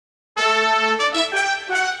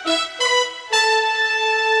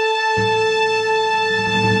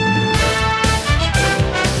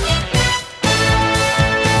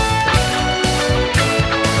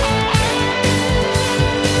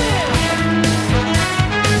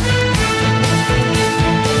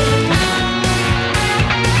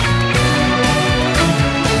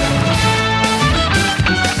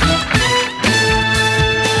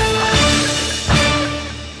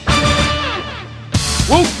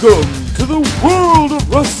Welcome to the world of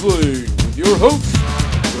wrestling with your host,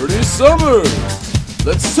 Bernie Summers.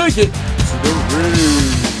 Let's take it to the ring.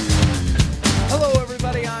 Hello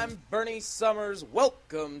everybody, I'm Bernie Summers.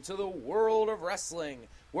 Welcome to the world of wrestling,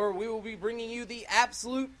 where we will be bringing you the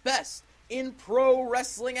absolute best in pro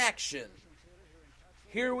wrestling action.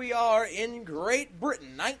 Here we are in Great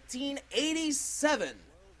Britain, 1987.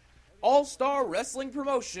 All-Star Wrestling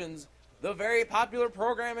Promotions, the very popular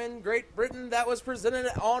program in Great Britain that was presented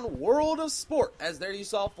on World of Sport. As there you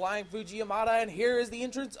saw Flying Fuji Yamada, and here is the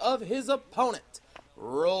entrance of his opponent,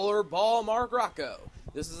 Rollerball Mark Rocco.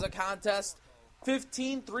 This is a contest,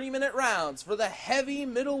 15 3-minute rounds for the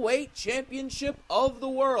Heavy-Middleweight Championship of the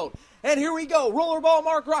World. And here we go, Rollerball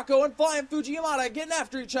Mark Rocco and Flying Fuji Yamada getting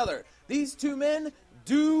after each other. These two men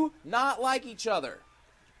do not like each other.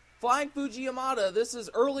 Flying Fuji Yamada, this is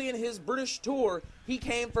early in his British tour. He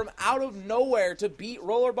came from out of nowhere to beat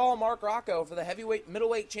Rollerball Mark Rocco for the Heavyweight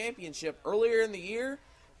Middleweight Championship earlier in the year.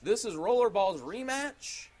 This is Rollerball's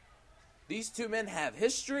rematch. These two men have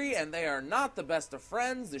history, and they are not the best of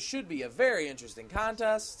friends. This should be a very interesting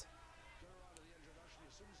contest.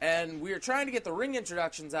 And we are trying to get the ring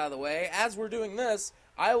introductions out of the way. As we're doing this,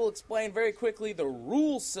 I will explain very quickly the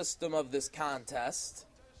rule system of this contest.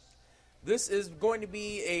 This is going to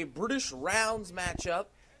be a British rounds matchup,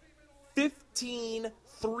 15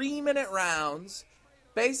 3-minute rounds.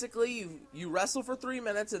 Basically, you wrestle for 3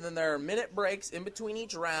 minutes, and then there are minute breaks in between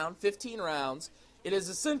each round, 15 rounds. It is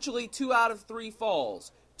essentially 2 out of 3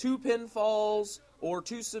 falls. 2 pinfalls or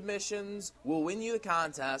 2 submissions will win you the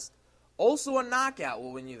contest. Also, a knockout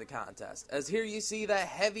will win you the contest. As here you see the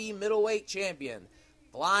heavy middleweight champion,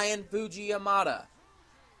 Flying Fuji Yamada.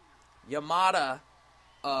 Yamada,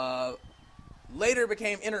 later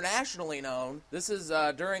became internationally known. This is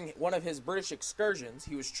during one of his British excursions.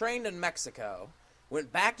 He was trained in Mexico,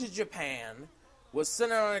 went back to Japan, was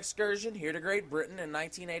sent on an excursion here to Great Britain in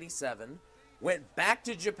 1987, went back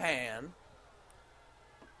to Japan,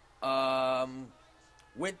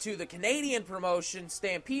 went to the Canadian promotion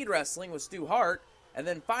Stampede Wrestling with Stu Hart, and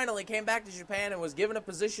then finally came back to Japan and was given a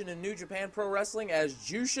position in New Japan Pro Wrestling as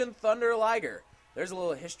Jushin Liger. There's a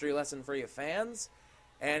little history lesson for you fans.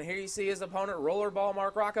 And here you see his opponent, Rollerball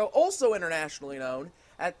Mark Rocco, also internationally known.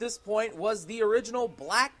 At this point was the original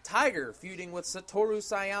Black Tiger, feuding with Satoru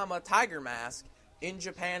Sayama Tiger Mask in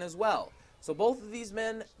Japan as well. So both of these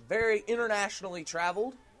men very internationally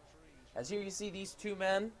traveled. As here you see these two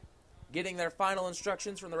men getting their final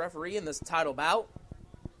instructions from the referee in this title bout.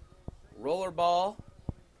 Rollerball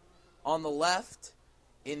on the left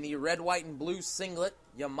in the red, white, and blue singlet.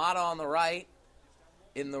 Yamada on the right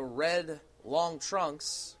in the red long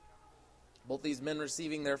trunks. Both these men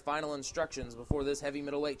receiving their final instructions before this heavy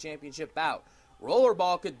middleweight championship bout.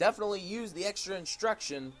 Rollerball could definitely use the extra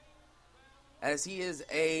instruction, as he is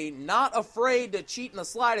not afraid to cheat in the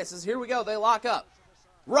slightest. As here we go, they lock up.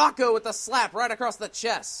 Rocco with the slap right across the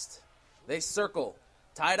chest. They circle,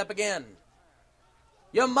 tied up again.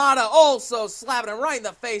 Yamada also slapping him right in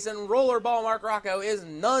the face, and Rollerball Mark Rocco is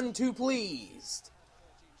none too pleased.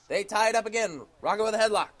 They tie it up again. Rocco with a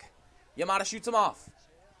headlock. Yamada shoots him off.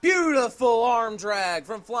 Beautiful arm drag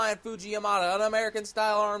from Flying Fuji Yamada, an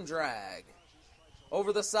American-style arm drag.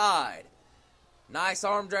 Over the side. Nice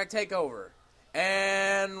arm drag takeover.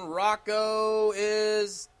 And Rocco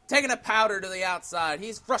is taking a powder to the outside.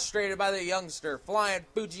 He's frustrated by the youngster, Flying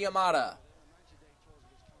Fuji Yamada.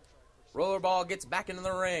 Rollerball gets back into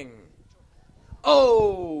the ring.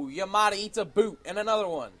 Oh, Yamada eats a boot and another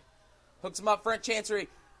one. Hooks him up front, Chancery.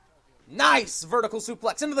 Nice vertical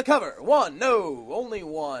suplex into the cover. One, no, only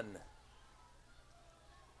one.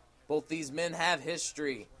 Both these men have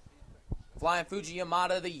history. Flying Fuji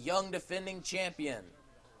Yamada, the young defending champion.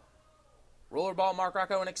 Rollerball Mark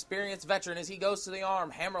Rocco, an experienced veteran, as he goes to the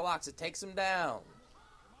arm. Hammerlocks it, takes him down.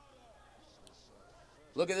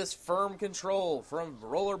 Look at this firm control from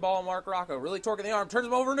Rollerball Mark Rocco. Really torquing the arm, turns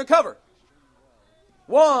him over into cover.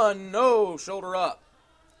 One, no, shoulder up.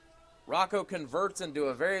 Rocco converts into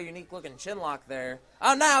a very unique-looking chin lock there.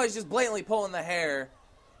 Oh, now he's just blatantly pulling the hair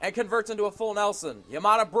and converts into a full Nelson.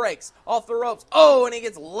 Yamada breaks off the ropes. Oh, and he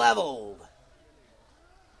gets leveled.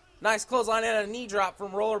 Nice clothesline and a knee drop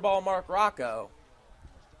from Rollerball Mark Rocco.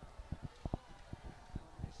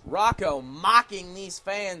 Rocco mocking these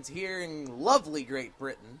fans here in lovely Great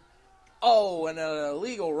Britain. Oh, and an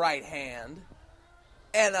illegal right hand.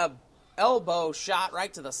 And a elbow shot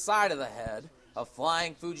right to the side of the head of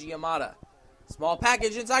Flying Fuji Yamada. Small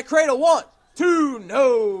package inside cradle. 1, 2,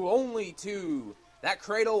 no, only 2. That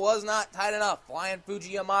cradle was not tight enough. Flying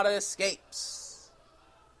Fuji Yamada escapes.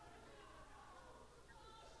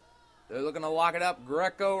 They're looking to lock it up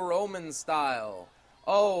Greco-Roman style.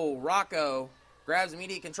 Oh, Rocco grabs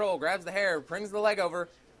immediate control, grabs the hair, brings the leg over.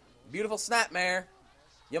 Beautiful snapmare.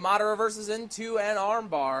 Yamada reverses into an arm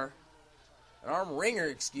bar. An arm ringer,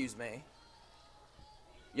 excuse me.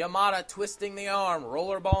 Yamada twisting the arm.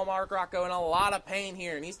 Rollerball Mark Rocco in a lot of pain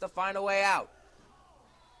here. Needs to find a way out.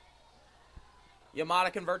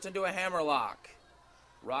 Yamada converts into a hammerlock.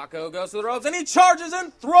 Rocco goes to the ropes and he charges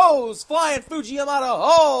and throws. Flying Fuji Yamada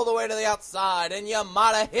all the way to the outside. And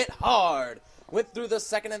Yamada hit hard. Went through the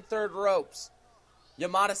second and third ropes.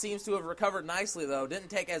 Yamada seems to have recovered nicely though. Didn't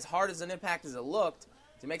take as hard as an impact as it looked.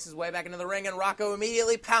 He makes his way back into the ring and Rocco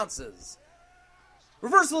immediately pounces.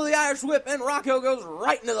 Reversal of the Irish whip, and Rocco goes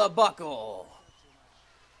right into the buckle.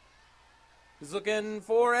 He's looking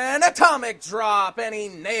for an atomic drop, and he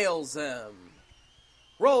nails him.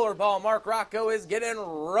 Rollerball Mark Rocco is getting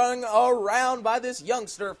rung around by this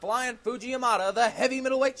youngster, Flying Fuji Yamada, the heavy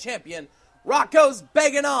middleweight champion. Rocco's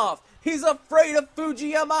begging off. He's afraid of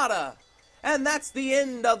Fuji Yamada. And that's the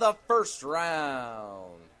end of the first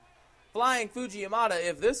round. Flying Fuji Yamada,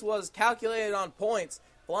 if this was calculated on points,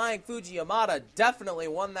 Flying Fuji Yamada definitely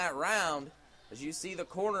won that round. As you see the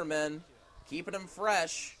cornermen keeping him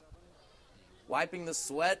fresh, wiping the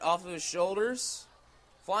sweat off of his shoulders.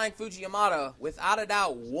 Flying Fuji Yamada, without a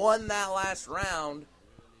doubt, won that last round.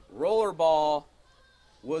 Rollerball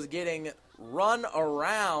was getting run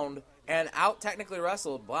around and out technically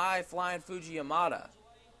wrestled by Flying Fuji Yamada.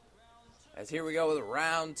 As here we go with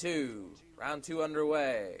round two. Round two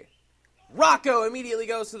underway. Rocco immediately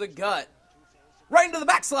goes to the gut. Right into the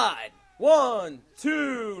backslide. 1,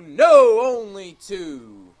 2, no, only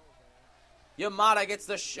 2. Yamada gets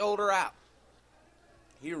the shoulder out.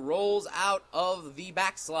 He rolls out of the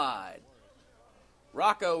backslide.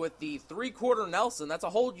 Rocco with the three-quarter Nelson. That's a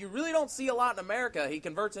hold you really don't see a lot in America. He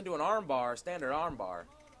converts into an armbar, standard armbar.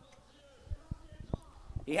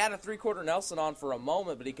 He had a three-quarter Nelson on for a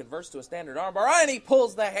moment, but he converts to a standard armbar, and he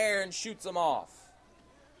pulls the hair and shoots him off.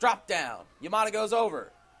 Drop down. Yamada goes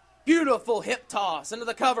over. Beautiful hip toss into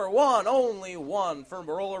the cover. Only one from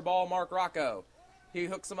Rollerball Mark Rocco. He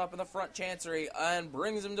hooks him up in the front chancery and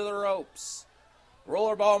brings him to the ropes.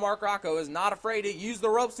 Rollerball Mark Rocco is not afraid to use the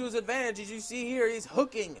ropes to his advantage. As you see here, he's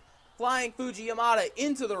hooking Flying Fuji Yamada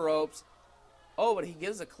into the ropes. Oh, but he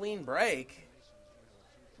gives a clean break.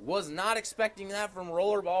 Was not expecting that from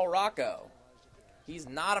Rollerball Rocco. He's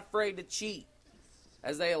not afraid to cheat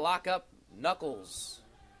as they lock up knuckles.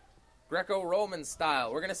 Greco-Roman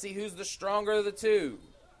style. We're going to see who's the stronger of the two.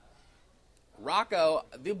 Rocco,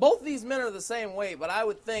 both of these men are the same weight, but I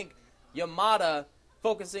would think Yamada,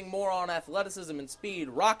 focusing more on athleticism and speed,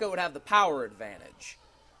 Rocco would have the power advantage.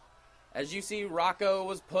 As you see, Rocco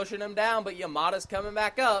was pushing him down, but Yamada's coming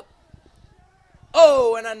back up.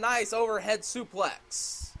 Oh, and a nice overhead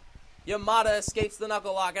suplex. Yamada escapes the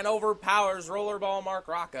knuckle lock and overpowers Rollerball Mark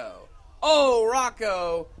Rocco. Oh,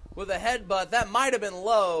 Rocco with a headbutt. That might have been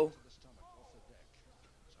low.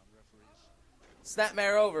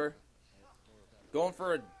 Snapmare over. Going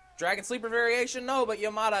for a Dragon Sleeper variation? No, but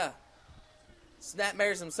Yamada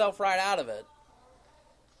snapmares himself right out of it.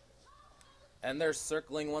 And they're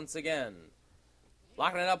circling once again.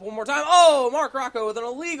 Locking it up one more time. Oh, Mark Rocco with an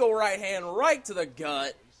illegal right hand right to the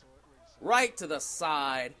gut. Right to the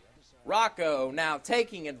side. Rocco now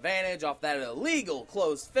taking advantage off that illegal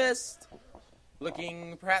closed fist.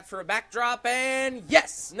 Looking perhaps for a backdrop, and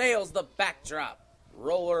yes, nails the backdrop.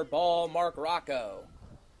 Rollerball Mark Rocco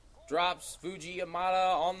drops Fuji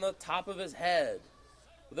Yamada on the top of his head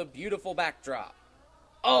with a beautiful backdrop.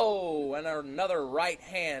 Oh, and another right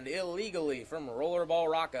hand illegally from Rollerball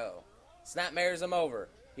Rocco. Snapmares him over.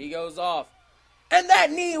 He goes off. And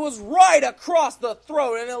that knee was right across the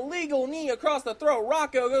throat. An illegal knee across the throat.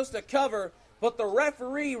 Rocco goes to cover, but the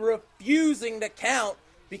referee refusing to count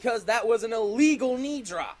because that was an illegal knee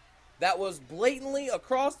drop. That was blatantly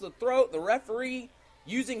across the throat. The referee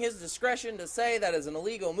using his discretion to say that is an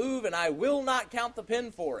illegal move, and I will not count the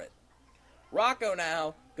pin for it. Rocco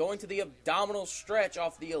now going to the abdominal stretch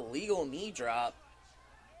off the illegal knee drop.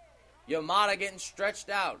 Yamada getting stretched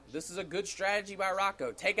out. This is a good strategy by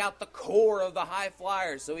Rocco. Take out the core of the high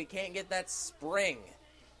flyers so he can't get that spring.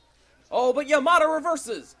 Oh, but Yamada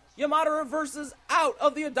reverses. Yamada reverses out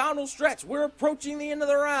of the abdominal stretch. We're approaching the end of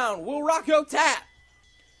the round. Will Rocco tap?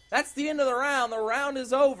 That's the end of the round. The round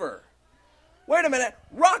is over. Wait a minute.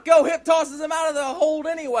 Rocco hip tosses him out of the hold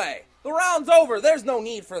anyway. The round's over. There's no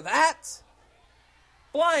need for that.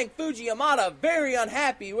 Flying Fuji Yamada very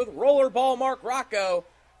unhappy with Rollerball Mark Rocco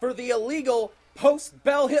for the illegal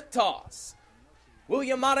post-bell hip toss. Will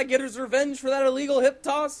Yamada get his revenge for that illegal hip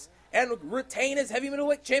toss and retain his heavy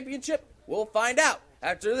middleweight championship? We'll find out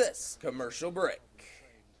after this commercial break.